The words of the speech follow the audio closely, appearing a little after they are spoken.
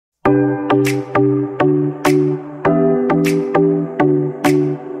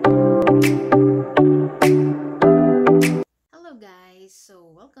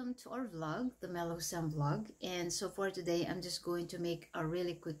Sem vlog. And so for today, I'm just going to make a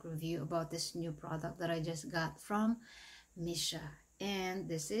really quick review about this new product that I just got from Missha, and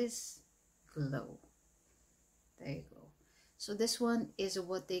this is Glow. There you go. So this one is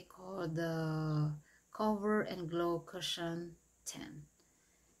what they call the Cover and Glow Cushion 10.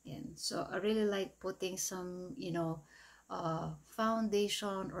 And so I really like putting some,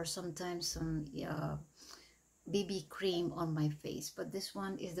 foundation or sometimes some BB cream on my face, but this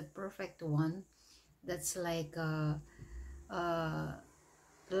one is the perfect one. That's like a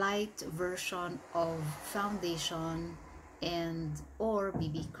light version of foundation and or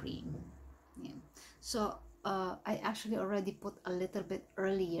BB cream. Yeah. So I actually already put a little bit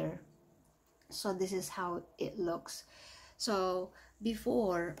earlier, so this is how it looks. So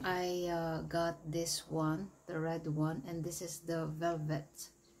before I got this one, the red one, and this is the velvet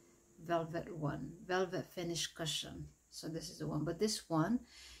one, velvet finish cushion. So this is the one, but this one,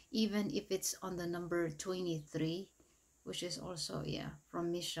 even if it's on the number 23, which is also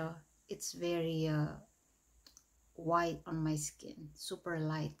from Missha, it's very white on my skin, super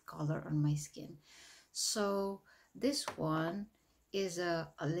light color on my skin. So this one is a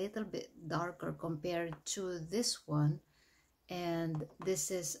little bit darker compared to this one, and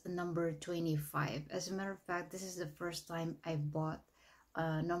this is number 25. As a matter of fact, this is the first time I bought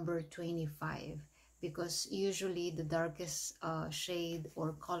number 25, because usually the darkest shade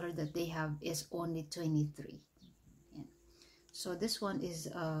or color that they have is only 23. Yeah. So this one is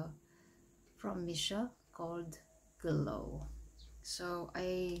from Missha, called Glow. So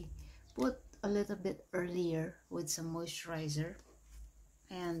I put a little bit earlier with some moisturizer,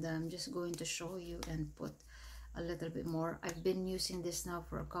 and I'm just going to show you and put a little bit more. I've been using this now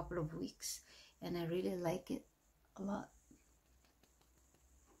for a couple of weeks, and I really like it a lot.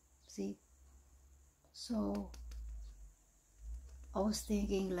 See? So I was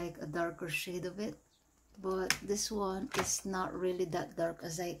thinking like a darker shade of it, but this one is not really that dark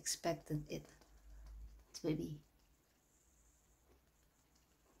as I expected it to be.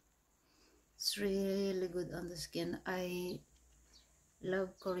 It's really good on the skin. I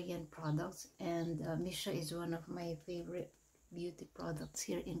love Korean products, and Missha is one of my favorite beauty products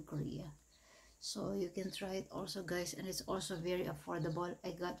here in Korea. So you can try it also, guys, and it's also very affordable.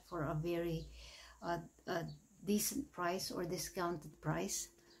 I got for a very decent price or discounted price,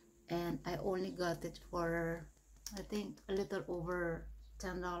 and I only got it for, I think, a little over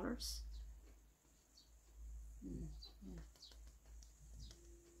 $10.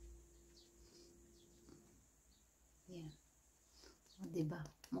 Yeah. O, diba?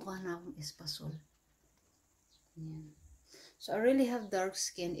 Mukha na akong espasol. Yan. So I really have dark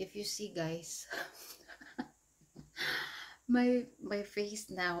skin. If you see, guys, my face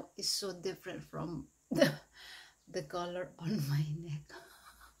now is so different from the color on my neck.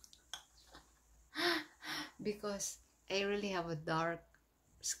 Because I really have a dark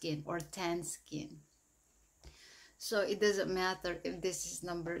skin or tan skin. So it doesn't matter if this is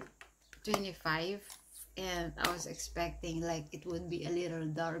number 25, and I was expecting like it would be a little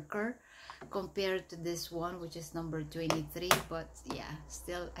darker compared to this one, which is number 23, but yeah,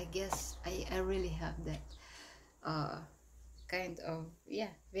 still I guess I really have that kind of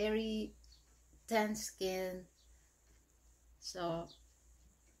very tan skin. So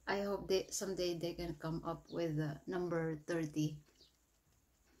I hope that someday they can come up with number 30.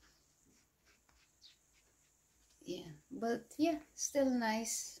 Yeah, but yeah, still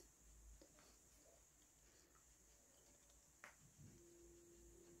nice.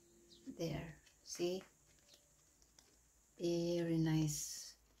 There, see, very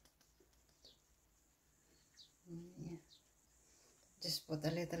nice. Yeah, just put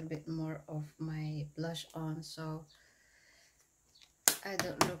a little bit more of my blush on so I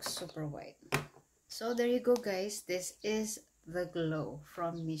don't look super white. So there you go, guys. This is the Glow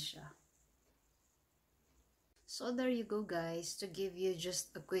from Missha. So there you go, guys, to give you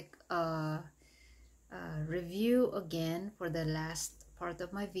just a quick review again for the last part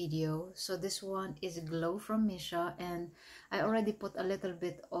of my video. So this one is Glow from Missha, and I already put a little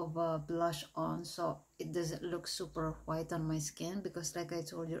bit of blush on, so it doesn't look super white on my skin, because like I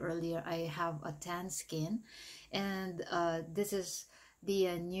told you earlier, I have a tan skin, and this is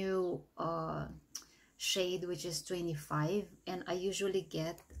the new shade, which is 25, and I usually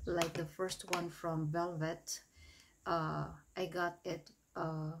get like the first one from Velvet. I got it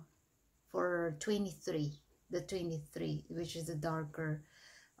for 23, the 23, which is the darker,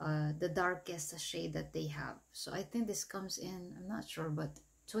 the darkest shade that they have. So I think this comes in, I'm not sure, but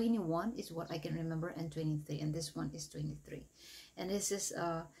 21 is what I can remember, and 23, and this one is 23. And this is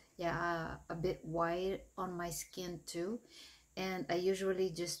a bit white on my skin too, and I usually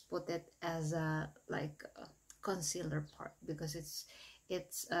just put it as a like a concealer part because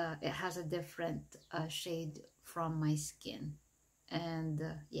it has a different shade from my skin. And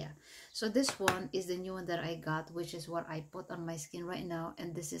yeah, so this one is the new one that I got, which is what I put on my skin right now,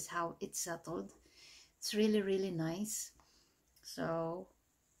 and this is how it settled. It's really really nice. So,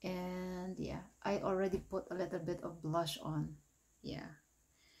 and yeah, I already put a little bit of blush on. Yeah,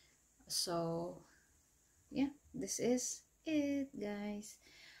 so yeah, this is it, guys.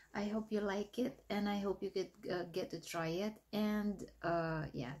 I hope you like it, and I hope you get to try it. And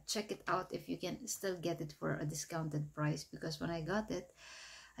yeah, check it out if you can still get it for a discounted price, because when I got it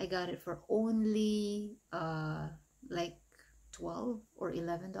for only like 12 or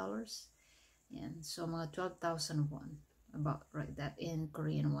 $11, and so mga 12,000 won, about right that in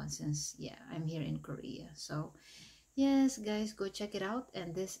Korean won, since yeah, I'm here in Korea. So yes, guys, go check it out.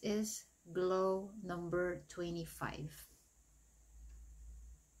 And this is Glow number 25.